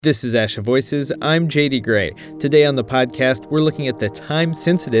This is Asha Voices. I'm JD Gray. Today on the podcast, we're looking at the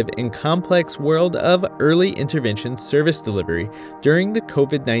time-sensitive and complex world of early intervention service delivery during the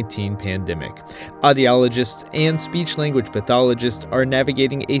COVID-19 pandemic. Audiologists and speech-language pathologists are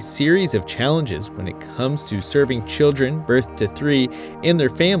navigating a series of challenges when it comes to serving children birth to 3 and their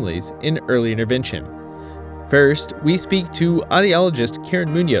families in early intervention. First, we speak to audiologist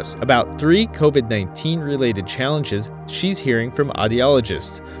Karen Munoz about 3 COVID-19 related challenges she's hearing from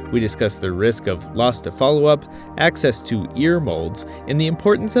audiologists. We discuss the risk of loss to follow-up, access to ear molds, and the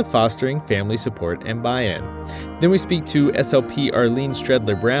importance of fostering family support and buy-in. Then we speak to SLP Arlene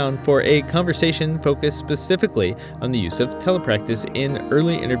Stredler-Brown for a conversation focused specifically on the use of telepractice in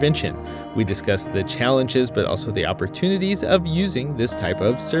early intervention. We discuss the challenges but also the opportunities of using this type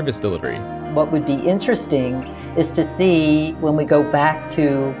of service delivery. What would be interesting is to see, when we go back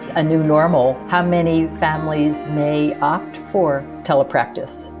to a new normal, how many families may opt for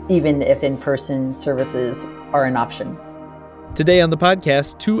telepractice, even if in-person services are an option. Today on the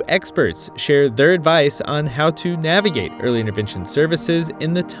podcast, 2 experts share their advice on how to navigate early intervention services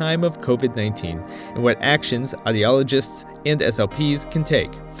in the time of COVID-19 and what actions audiologists and SLPs can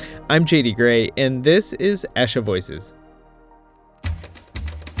take. I'm JD Gray, and this is Asha Voices.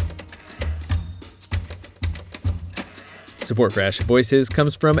 Support for Asha Voices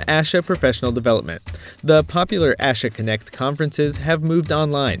comes from Asha Professional Development. The popular Asha Connect conferences have moved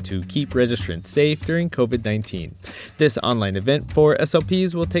online to keep registrants safe during COVID-19. This online event for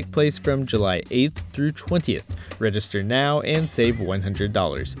SLPs will take place from July 8th through 20th. Register now and save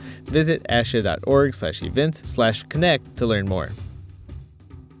 $100. Visit asha.org/events/connect to learn more.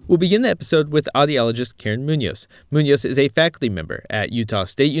 We'll begin the episode with audiologist Karen Munoz. Munoz is a faculty member at Utah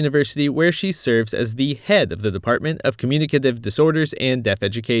State University, where she serves as the head of the Department of Communicative Disorders and Deaf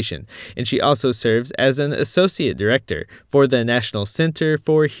Education. And she also serves as an associate director for the National Center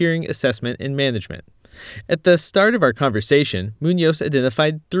for Hearing Assessment and Management. At the start of our conversation, Munoz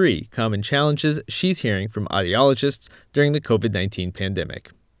identified 3 common challenges she's hearing from audiologists during the COVID-19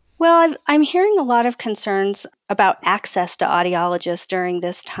 pandemic. Well, I'm hearing a lot of concerns about access to audiologists during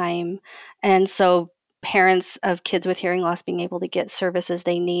this time. And so parents of kids with hearing loss being able to get services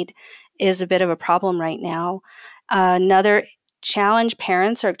they need is a bit of a problem right now. Another challenge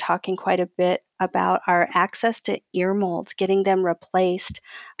parents are talking quite a bit about are access to ear molds, getting them replaced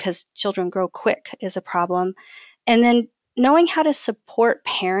because children grow quick is a problem. And then knowing how to support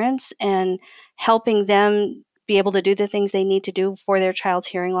parents and helping them be able to do the things they need to do for their child's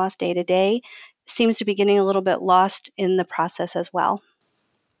hearing loss day to day seems to be getting a little bit lost in the process as well.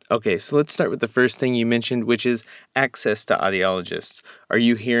 Okay, so let's start with the first thing you mentioned, which is access to audiologists. Are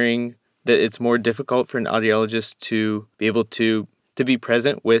you hearing that it's more difficult for an audiologist to be able to be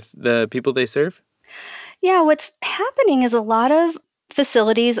present with the people they serve? Yeah, what's happening is a lot of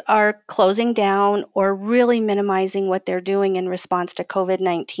facilities are closing down or really minimizing what they're doing in response to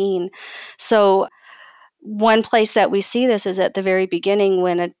COVID-19. So one place that we see this is at the very beginning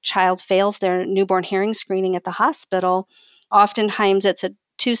when a child fails their newborn hearing screening at the hospital. Oftentimes it's a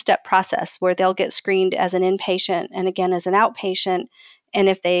 2-step process where they'll get screened as an inpatient and again as an outpatient. And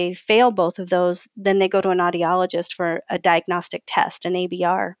if they fail both of those, then they go to an audiologist for a diagnostic test, an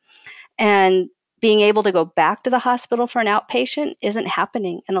ABR. And being able to go back to the hospital for an outpatient isn't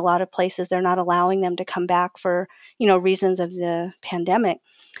happening in a lot of places. They're not allowing them to come back for, reasons of the pandemic.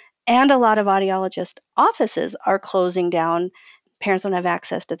 And a lot of audiologist offices are closing down. Parents don't have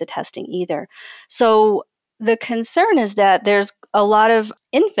access to the testing either. So the concern is that there's a lot of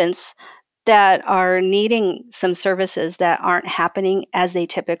infants that are needing some services that aren't happening as they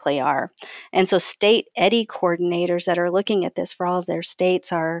typically are. And so state EDI coordinators that are looking at this for all of their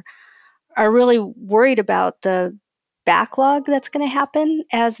states are really worried about the backlog that's going to happen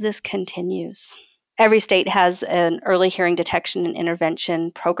as this continues. Every state has an early hearing detection and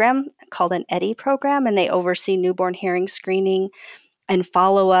intervention program called an EDI program, and they oversee newborn hearing screening and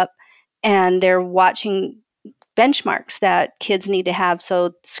follow-up, and they're watching benchmarks that kids need to have.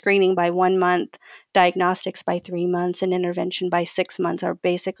 So screening by 1 month, diagnostics by 3 months, and intervention by 6 months are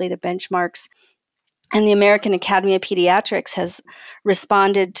basically the benchmarks. And the American Academy of Pediatrics has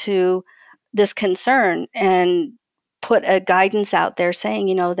responded to this concern and put a guidance out there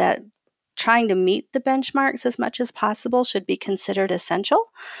saying, that trying to meet the benchmarks as much as possible should be considered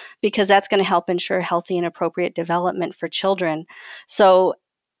essential because that's going to help ensure healthy and appropriate development for children. So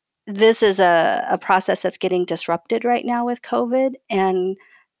this is a process that's getting disrupted right now with COVID and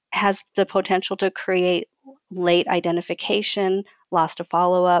has the potential to create late identification, loss to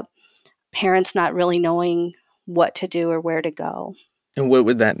follow-up, parents not really knowing what to do or where to go. And what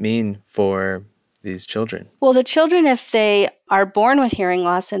would that mean for these children? Well, the children, if they are born with hearing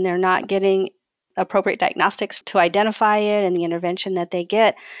loss and they're not getting appropriate diagnostics to identify it and the intervention that they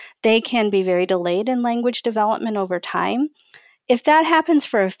get, they can be very delayed in language development over time. If that happens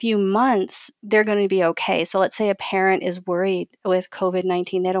for a few months, they're going to be okay. So let's say a parent is worried with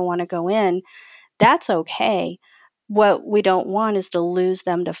COVID-19, they don't want to go in. That's okay. What we don't want is to lose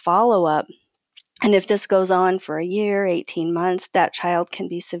them to follow up. And if this goes on for a year, 18 months, that child can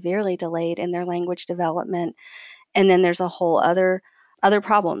be severely delayed in their language development. And then there's a whole other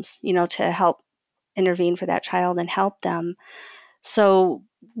problems, to help intervene for that child and help them. So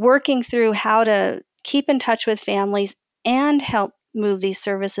working through how to keep in touch with families and help move these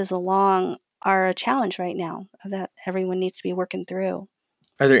services along are a challenge right now that everyone needs to be working through.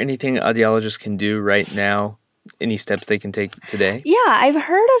 Are there anything audiologists can do right now? Any steps they can take today? Yeah, I've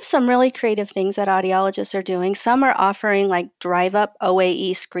heard of some really creative things that audiologists are doing. Some are offering like drive up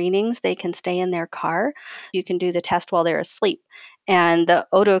OAE screenings. They can stay in their car. You can do the test while they're asleep. And the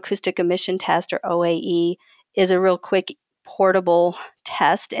otoacoustic emission test, or OAE, is a real quick portable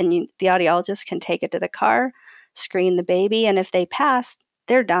test. And the audiologist can take it to the car, screen the baby. And if they pass,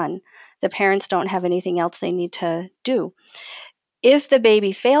 they're done. The parents don't have anything else they need to do. If the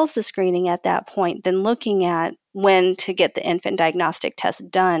baby fails the screening at that point, then looking at when to get the infant diagnostic test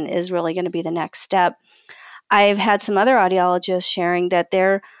done is really going to be the next step. I've had some other audiologists sharing that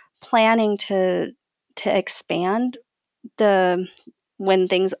they're planning to expand the when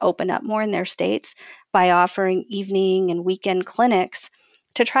things open up more in their states by offering evening and weekend clinics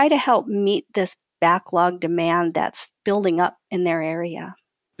to try to help meet this backlog demand that's building up in their area.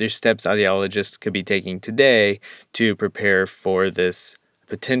 There's steps audiologists could be taking today to prepare for this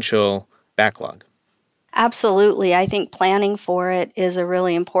potential backlog. Absolutely. I think planning for it is a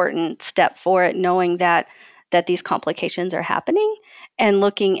really important step for it, knowing that these complications are happening and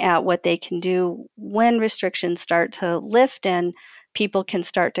looking at what they can do when restrictions start to lift and people can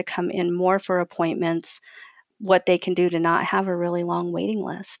start to come in more for appointments, what they can do to not have a really long waiting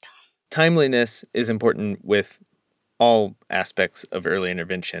list. Timeliness is important with all aspects of early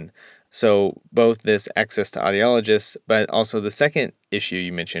intervention. So both this access to audiologists, but also the second issue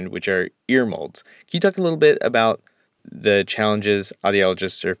you mentioned, which are ear molds. Can you talk a little bit about the challenges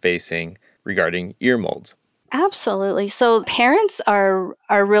audiologists are facing regarding ear molds? Absolutely. So parents are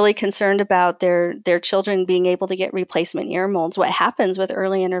really concerned about their children being able to get replacement ear molds. What happens with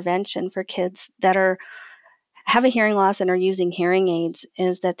early intervention for kids that have a hearing loss and are using hearing aids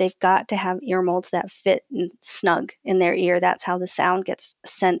is that they've got to have ear molds that fit and snug in their ear. That's how the sound gets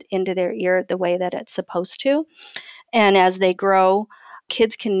sent into their ear the way that it's supposed to. And as they grow,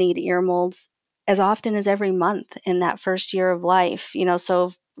 kids can need ear molds as often as every month in that first year of life.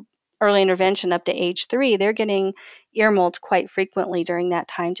 So early intervention up to age 3, they're getting ear molds quite frequently during that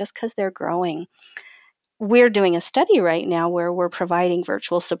time just because they're growing. We're doing a study right now where we're providing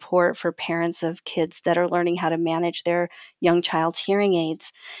virtual support for parents of kids that are learning how to manage their young child's hearing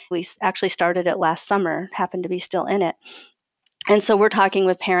aids. We actually started it last summer, happened to be still in it. And so we're talking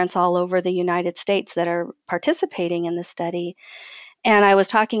with parents all over the United States that are participating in the study. And I was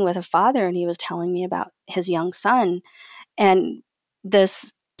talking with a father, and he was telling me about his young son. And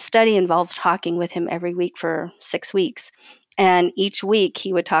this study involved talking with him every week for 6 weeks. And each week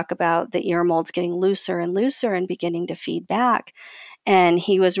he would talk about the ear molds getting looser and looser and beginning to feed back. And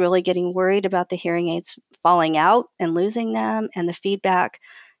he was really getting worried about the hearing aids falling out and losing them and the feedback,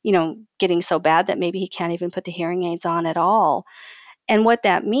 getting so bad that maybe he can't even put the hearing aids on at all. And what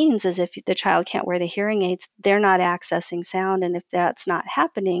that means is if the child can't wear the hearing aids, they're not accessing sound. And if that's not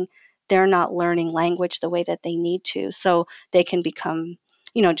happening, they're not learning language the way that they need to. So they can become,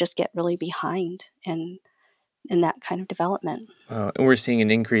 just get really behind in that kind of development. And we're seeing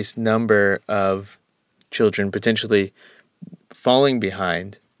an increased number of children potentially falling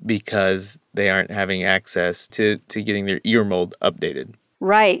behind because they aren't having access to getting their ear mold updated.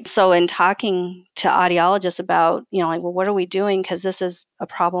 Right. So in talking to audiologists about, well, what are we doing? Because this is a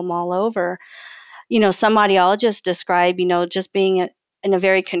problem all over. Some audiologists describe, just being in a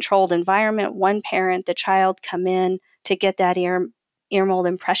very controlled environment. One parent, the child come in to get that ear mold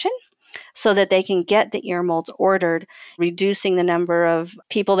impression so that they can get the ear molds ordered, reducing the number of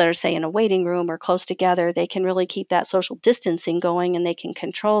people that are, say, in a waiting room or close together. They can really keep that social distancing going and they can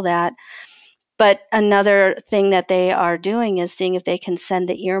control that. But another thing that they are doing is seeing if they can send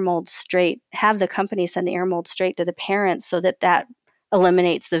the ear molds straight, have the company send the ear molds straight to the parents so that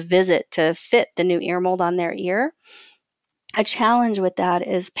eliminates the visit to fit the new ear mold on their ear. A challenge with that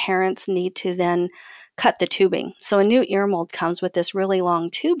is parents need to then cut the tubing. So a new ear mold comes with this really long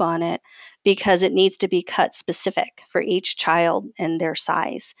tube on it because it needs to be cut specific for each child and their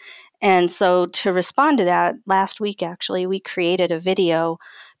size. And so to respond to that, last week actually, we created a video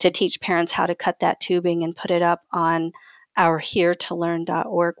to teach parents how to cut that tubing and put it up on our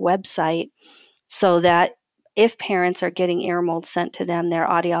heretolearn.org website so that if parents are getting ear mold sent to them, their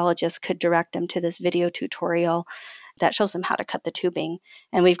audiologist could direct them to this video tutorial that shows them how to cut the tubing.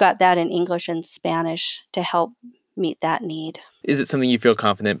 And we've got that in English and Spanish to help meet that need. Is it something you feel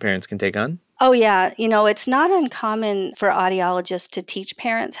confident parents can take on? Oh, yeah. It's not uncommon for audiologists to teach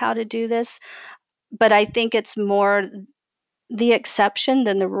parents how to do this, but I think it's more the exception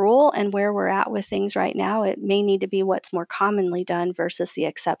than the rule. And where we're at with things right now, it may need to be what's more commonly done versus the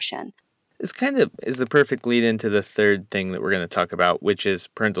exception. This kind of is the perfect lead into the third thing that we're going to talk about, which is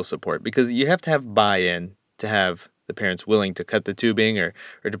parental support, because you have to have buy-in to have the parents willing to cut the tubing or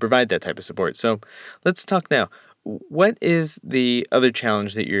to provide that type of support. So let's talk now. What is the other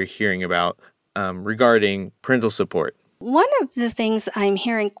challenge that you're hearing about regarding parental support? One of the things I'm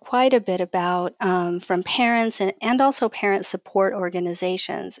hearing quite a bit about from parents and also parent support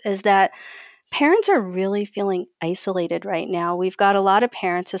organizations is that parents are really feeling isolated right now. We've got a lot of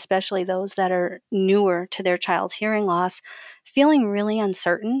parents, especially those that are newer to their child's hearing loss, feeling really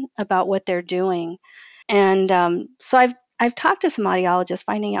uncertain about what they're doing. And so I've talked to some audiologists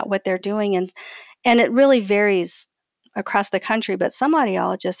finding out what they're doing, and it really varies across the country, but some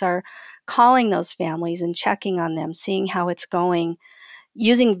audiologists are calling those families and checking on them, seeing how it's going,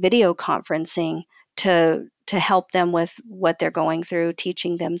 using video conferencing to help them with what they're going through,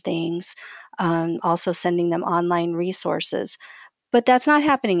 teaching them things, also sending them online resources. But that's not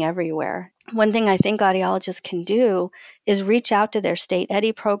happening everywhere. One thing I think audiologists can do is reach out to their state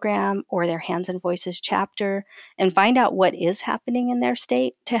EDDI program or their Hands and Voices chapter and find out what is happening in their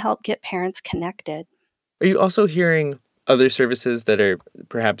state to help get parents connected. Are you also hearing other services that are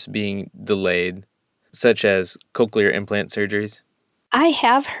perhaps being delayed, such as cochlear implant surgeries? I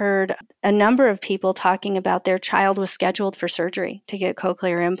have heard a number of people talking about their child was scheduled for surgery to get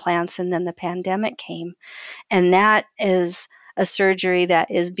cochlear implants, and then the pandemic came. And that is a surgery that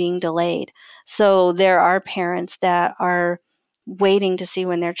is being delayed. So there are parents that are waiting to see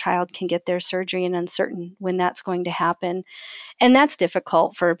when their child can get their surgery and uncertain when that's going to happen. And that's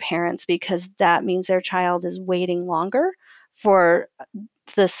difficult for parents because that means their child is waiting longer for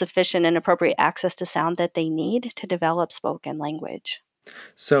the sufficient and appropriate access to sound that they need to develop spoken language.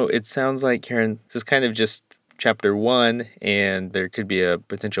 So it sounds like, Karen, this is kind of just chapter one, and there could be a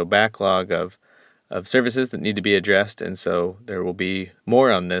potential backlog of services that need to be addressed, and so there will be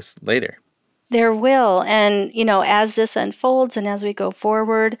more on this later. There will. And, as this unfolds and as we go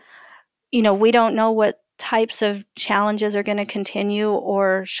forward, we don't know what types of challenges are going to continue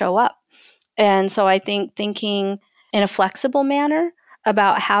or show up. And so I think thinking in a flexible manner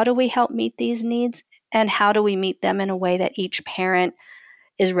about how do we help meet these needs and how do we meet them in a way that each parent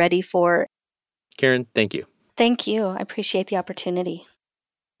is ready for. Karen, thank you. Thank you. I appreciate the opportunity.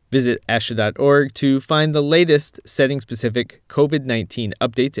 Visit ASHA.org to find the latest setting-specific COVID-19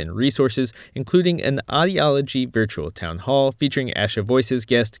 updates and resources, including an audiology virtual town hall featuring ASHA Voices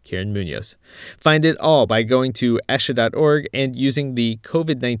guest Karen Munoz. Find it all by going to ASHA.org and using the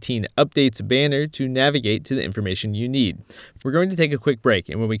COVID-19 updates banner to navigate to the information you need. We're going to take a quick break,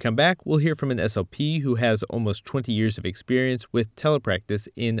 and when we come back, we'll hear from an SLP who has almost 20 years of experience with telepractice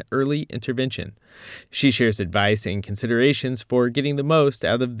in early intervention. She shares advice and considerations for getting the most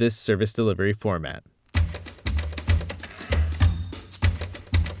out of this service delivery format.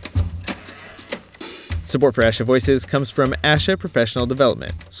 Support for ASHA Voices comes from ASHA Professional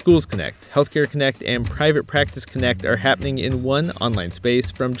Development. Schools Connect, Healthcare Connect, and Private Practice Connect are happening in one online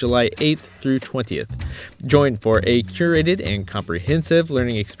space from July 8th through 20th. Join for a curated and comprehensive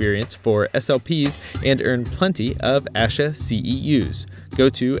learning experience for SLPs and earn plenty of ASHA CEUs. Go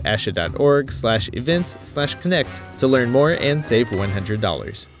to asha.org/events/connect to learn more and save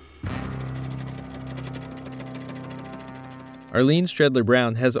 $100. Arlene Stredler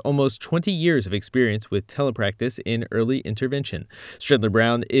Brown has almost 20 years of experience with telepractice in early intervention. Stredler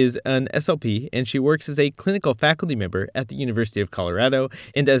Brown is an SLP, and she works as a clinical faculty member at the University of Colorado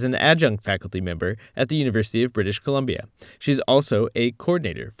and as an adjunct faculty member at the University of British Columbia. She's also a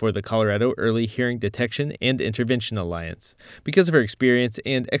coordinator for the Colorado Early Hearing Detection and Intervention Alliance. Because of her experience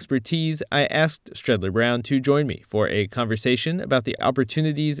and expertise, I asked Stredler Brown to join me for a conversation about the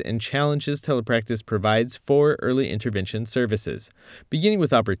opportunities and challenges telepractice provides for early intervention services. Beginning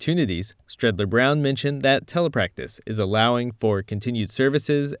with opportunities, Stredler Brown mentioned that telepractice is allowing for continued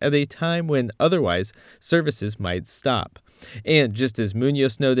services at a time when otherwise services might stop. And just as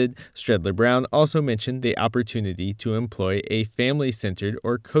Munoz noted, Stredler Brown also mentioned the opportunity to employ a family-centered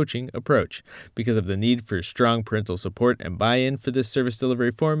or coaching approach. Because of the need for strong parental support and buy-in for this service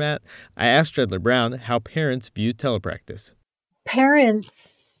delivery format, I asked Stredler Brown how parents view telepractice.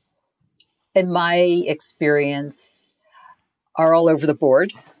 Parents, in my experience, are all over the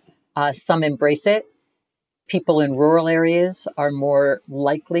board. Some embrace it. People in rural areas are more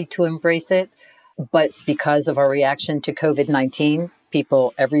likely to embrace it. But because of our reaction to COVID-19,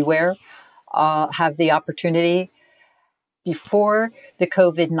 people everywhere have the opportunity. Before the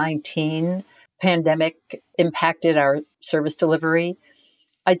COVID-19 pandemic impacted our service delivery,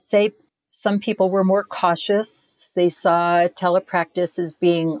 I'd say some people were more cautious. They saw telepractice as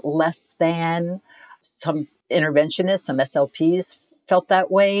being less than. Some interventionists, some SLPs felt that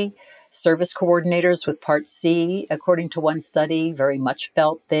way. Service coordinators with Part C, according to one study, very much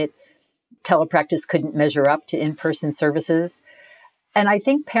felt that telepractice couldn't measure up to in-person services. And I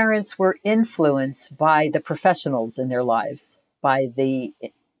think parents were influenced by the professionals in their lives, by the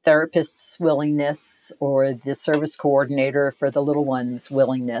therapist's willingness or the service coordinator for the little one's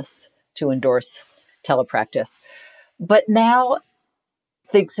willingness to endorse telepractice. But now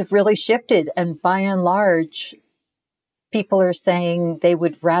things have really shifted. And by and large, people are saying they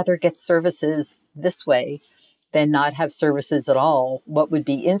would rather get services this way than not have services at all. What would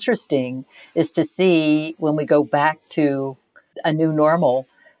be interesting is to see when we go back to a new normal,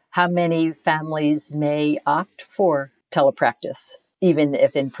 how many families may opt for telepractice, even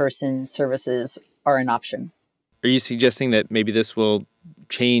if in-person services are an option. Are you suggesting that maybe this will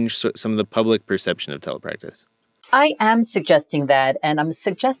change some of the public perception of telepractice? I am suggesting that, and I'm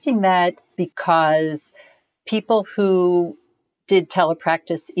suggesting that because people who did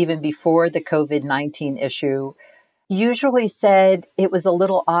telepractice even before the COVID-19 issue usually said it was a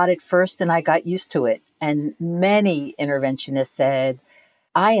little odd at first and I got used to it. And many interventionists said,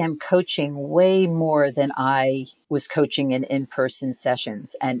 I am coaching way more than I was coaching in in-person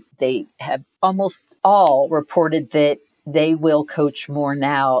sessions. And they have almost all reported that they will coach more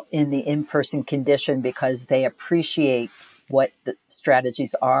now in the in-person condition because they appreciate what the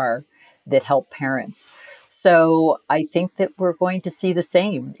strategies are that help parents. So I think that we're going to see the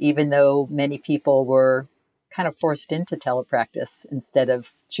same, even though many people were kind of forced into telepractice instead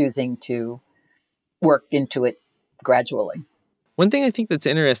of choosing to work into it gradually. One thing I think that's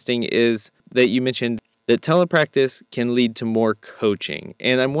interesting is that you mentioned that telepractice can lead to more coaching.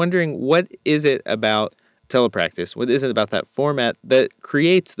 And I'm wondering, what is it about telepractice? What is it about that format that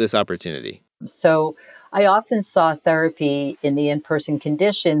creates this opportunity? So I often saw therapy in the in-person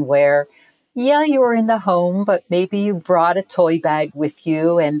condition where, yeah, you were in the home, but maybe you brought a toy bag with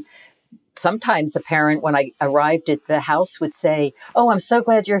you. And sometimes a parent, when I arrived at the house, would say, oh, I'm so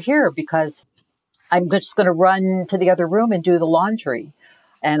glad you're here because I'm just going to run to the other room and do the laundry.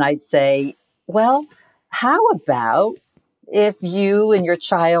 And I'd say, well, how about if you and your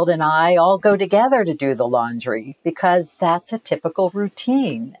child and I all go together to do the laundry? Because that's a typical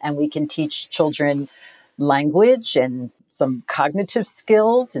routine. And we can teach children language and some cognitive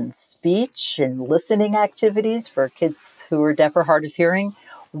skills and speech and listening activities for kids who are deaf or hard of hearing,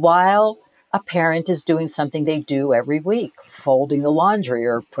 while a parent is doing something they do every week, folding the laundry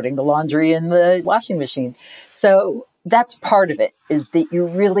or putting the laundry in the washing machine. So that's part of it, is that you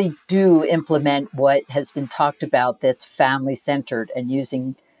really do implement what has been talked about that's family-centered and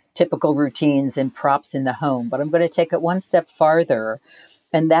using typical routines and props in the home. But I'm going to take it one step farther,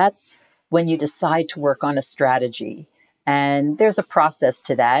 and that's when you decide to work on a strategy. And there's a process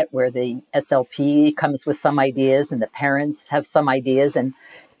to that where the SLP comes with some ideas and the parents have some ideas. And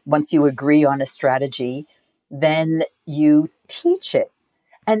once you agree on a strategy, then you teach it.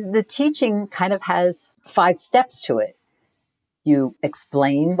 And the teaching kind of has 5 steps to it. You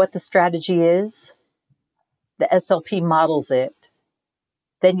explain what the strategy is. The SLP models it.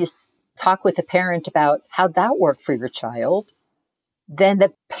 Then you talk with the parent about how that worked for your child. Then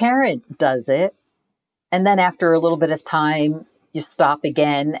the parent does it. And then after a little bit of time, you stop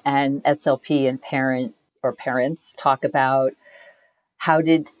again and SLP and parent or parents talk about how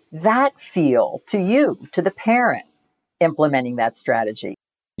did that feel to you, to the parent, implementing that strategy.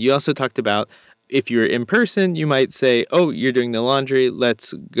 You also talked about if you're in person, you might say, oh, you're doing the laundry,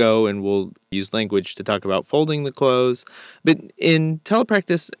 let's go and we'll use language to talk about folding the clothes. But in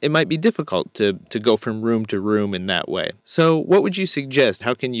telepractice, it might be difficult to go from room to room in that way. So what would you suggest?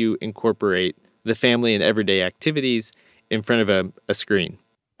 How can you incorporate the family and everyday activities in front of a screen?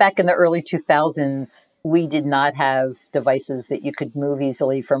 Back in the early 2000s, we did not have devices that you could move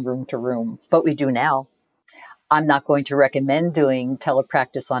easily from room to room, but we do now. I'm not going to recommend doing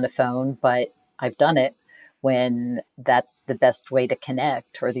telepractice on a phone, but I've done it, when that's the best way to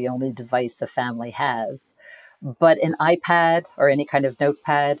connect or the only device a family has. But an iPad or any kind of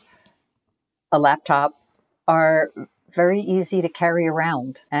notepad, a laptop are very easy to carry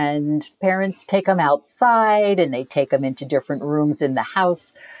around. And parents take them outside and they take them into different rooms in the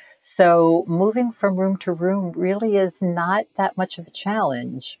house. So moving from room to room really is not that much of a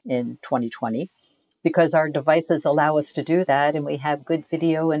challenge in 2020 because our devices allow us to do that. And we have good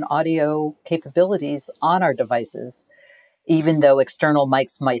video and audio capabilities on our devices. Even though external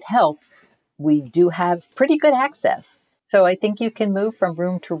mics might help, we do have pretty good access. So I think you can move from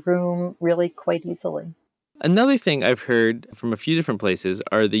room to room really quite easily. Another thing I've heard from a few different places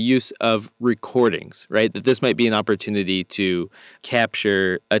are the use of recordings, right? That this might be an opportunity to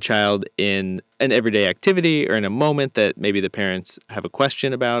capture a child in an everyday activity or in a moment that maybe the parents have a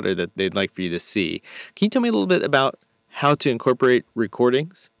question about or that they'd like for you to see. Can you tell me a little bit about how to incorporate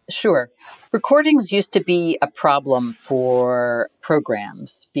recordings? Sure. Recordings used to be a problem for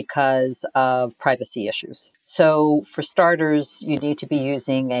programs because of privacy issues. So for starters, you need to be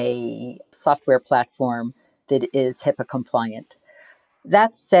using a software platform that is HIPAA compliant.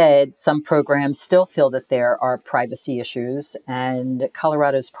 That said, some programs still feel that there are privacy issues, and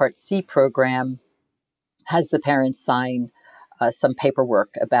Colorado's Part C program has the parents sign some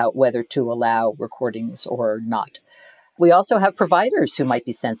paperwork about whether to allow recordings or not. We also have providers who might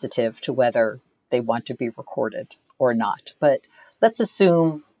be sensitive to whether they want to be recorded or not. But let's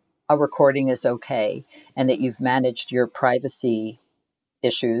assume a recording is okay and that you've managed your privacy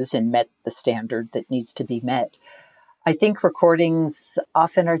issues and met the standard that needs to be met. I think recordings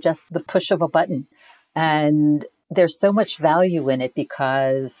often are just the push of a button. And there's so much value in it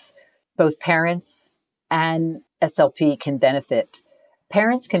because both parents and SLP can benefit.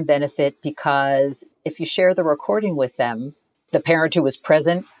 Parents can benefit because if you share the recording with them, the parent who was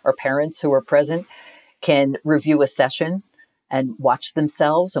present or parents who are present can review a session and watch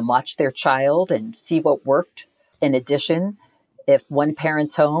themselves and watch their child and see what worked. In addition, if one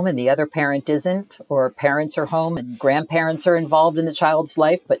parent's home and the other parent isn't, or parents are home and grandparents are involved in the child's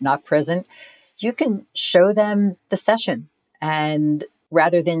life but not present, you can show them the session. And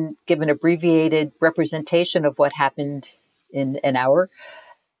rather than give an abbreviated representation of what happened in an hour,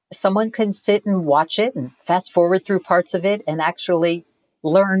 someone can sit and watch it and fast forward through parts of it and actually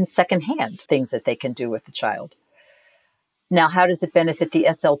learn secondhand things that they can do with the child. Now, how does it benefit the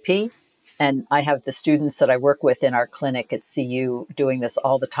SLP? And I have the students that I work with in our clinic at CU doing this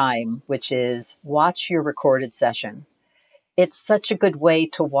all the time, which is watch your recorded session. It's such a good way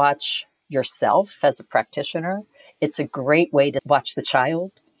to watch yourself as a practitioner. It's a great way to watch the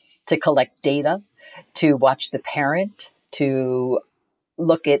child, to collect data, to watch the parent, to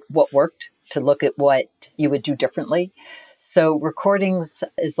look at what worked, to look at what you would do differently. So recordings,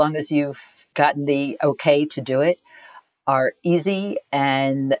 as long as you've gotten the okay to do it, are easy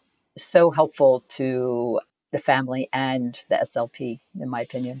and so helpful to the family and the SLP, in my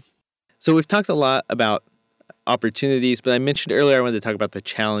opinion. So we've talked a lot about opportunities, but I mentioned earlier I wanted to talk about the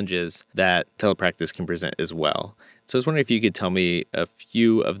challenges that telepractice can present as well. So I was wondering if you could tell me a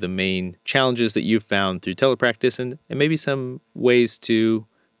few of the main challenges that you've found through telepractice and maybe some ways to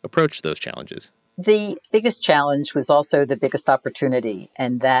approach those challenges. The biggest challenge was also the biggest opportunity,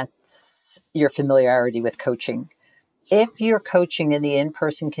 and that's your familiarity with coaching. If you're coaching in the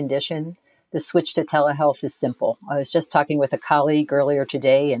in-person condition, the switch to telehealth is simple. I was just talking with a colleague earlier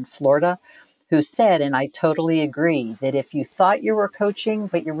today in Florida who said, and I totally agree, that if you thought you were coaching,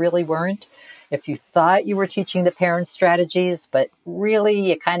 but you really weren't, if you thought you were teaching the parents strategies, but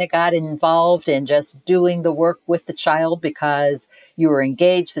really you kind of got involved in just doing the work with the child because you were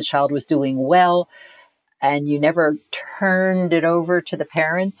engaged, the child was doing well, and you never turned it over to the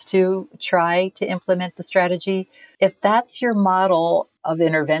parents to try to implement the strategy, if that's your model of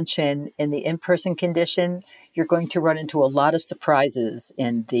intervention in the in-person condition, you're going to run into a lot of surprises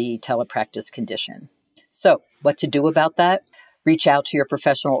in the telepractice condition. So what to do about that? Reach out to your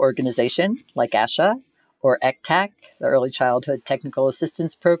professional organization like ASHA or ECTAC, the Early Childhood Technical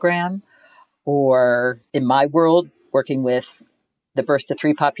Assistance Program, or in my world, working with the birth to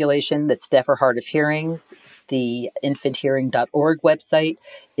 3 population that's deaf or hard of hearing. The infanthearing.org website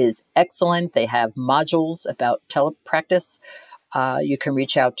is excellent. They have modules about telepractice. You can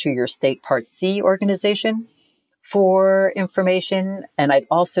reach out to your state Part C organization for information. And I'd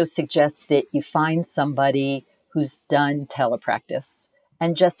also suggest that you find somebody who's done telepractice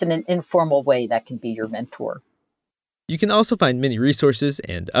and just in an informal way that can be your mentor. You can also find many resources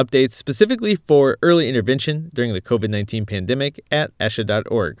and updates specifically for early intervention during the COVID-19 pandemic at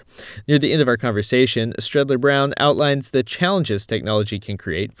ASHA.org. Near the end of our conversation, Stredler Brown outlines the challenges technology can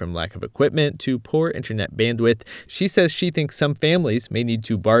create, from lack of equipment to poor internet bandwidth. She says she thinks some families may need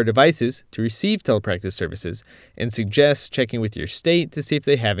to borrow devices to receive telepractice services and suggests checking with your state to see if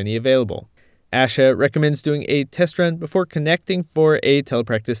they have any available. ASHA recommends doing a test run before connecting for a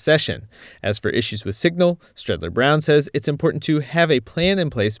telepractice session. As for issues with signal, Stredler Brown says it's important to have a plan in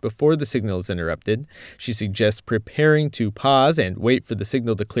place before the signal is interrupted. She suggests preparing to pause and wait for the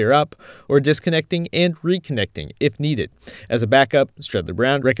signal to clear up, or disconnecting and reconnecting if needed. As a backup, Stredler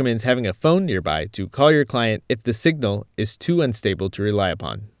Brown recommends having a phone nearby to call your client if the signal is too unstable to rely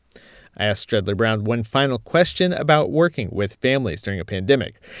upon. I asked Stredler Brown one final question about working with families during a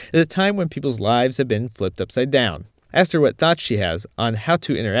pandemic, at a time when people's lives have been flipped upside down. I asked her what thoughts she has on how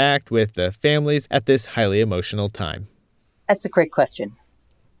to interact with the families at this highly emotional time. That's a great question.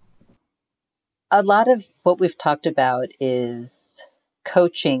 A lot of what we've talked about is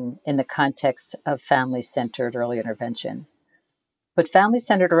coaching in the context of family-centered early intervention. But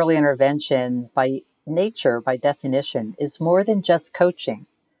family-centered early intervention, by nature, by definition, is more than just coaching.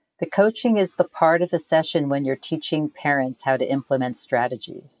 The coaching is the part of a session when you're teaching parents how to implement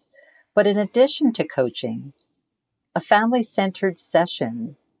strategies. But in addition to coaching, a family-centered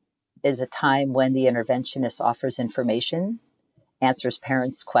session is a time when the interventionist offers information, answers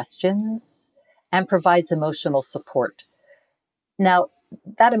parents' questions, and provides emotional support. Now,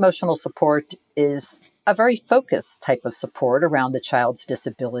 that emotional support is a very focused type of support around the child's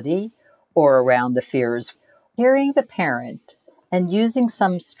disability or around the fears. Hearing the parent and using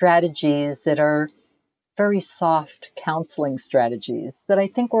some strategies that are very soft counseling strategies that I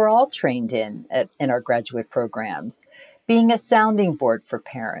think we're all trained in our graduate programs. Being a sounding board for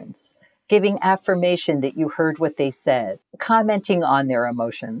parents, giving affirmation that you heard what they said, commenting on their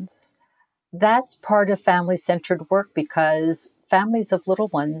emotions. That's part of family-centered work, because families of little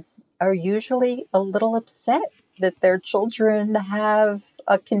ones are usually a little upset that their children have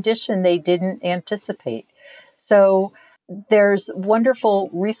a condition they didn't anticipate. So there's wonderful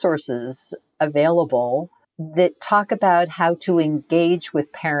resources available that talk about how to engage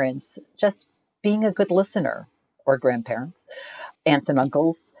with parents, just being a good listener, or grandparents, aunts and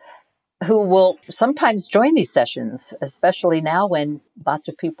uncles, who will sometimes join these sessions, especially now when lots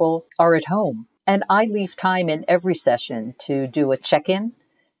of people are at home. And I leave time in every session to do a check-in,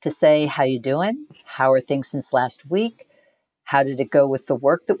 to say, how you doing? How are things since last week? How did it go with the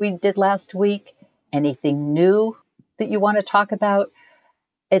work that we did last week? Anything new that you want to talk about?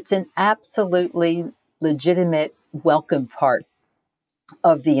 It's an absolutely legitimate, welcome part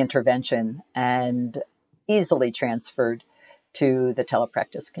of the intervention and easily transferred to the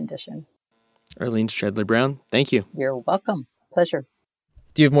telepractice condition. Arlene Stredler Brown, thank you. You're welcome. Pleasure.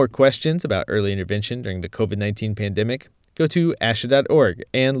 Do you have more questions about early intervention during the COVID-19 pandemic? Go to ASHA.org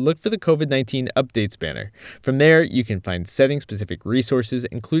and look for the COVID-19 Updates banner. From there, you can find setting-specific resources,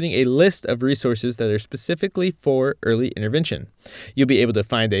 including a list of resources that are specifically for early intervention. You'll be able to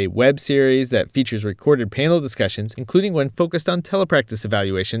find a web series that features recorded panel discussions, including one focused on telepractice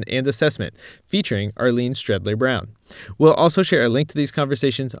evaluation and assessment, featuring Arlene Stredler Brown. We'll also share a link to these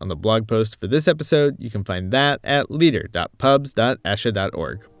conversations on the blog post for this episode. You can find that at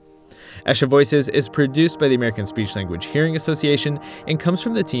leader.pubs.asha.org. ASHA Voices is produced by the American Speech Language Hearing Association and comes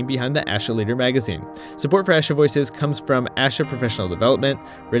from the team behind the ASHA Leader magazine. Support for ASHA Voices comes from ASHA Professional Development.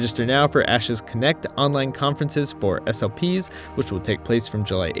 Register now for ASHA's Connect online conferences for SLPs, which will take place from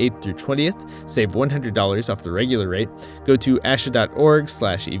July 8th through 20th. Save $100 off the regular rate. Go to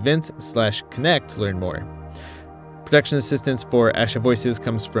asha.org/events/connect to learn more. Production assistance for ASHA Voices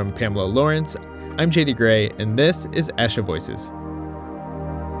comes from Pamela Lawrence. I'm JD Gray, and this is ASHA Voices.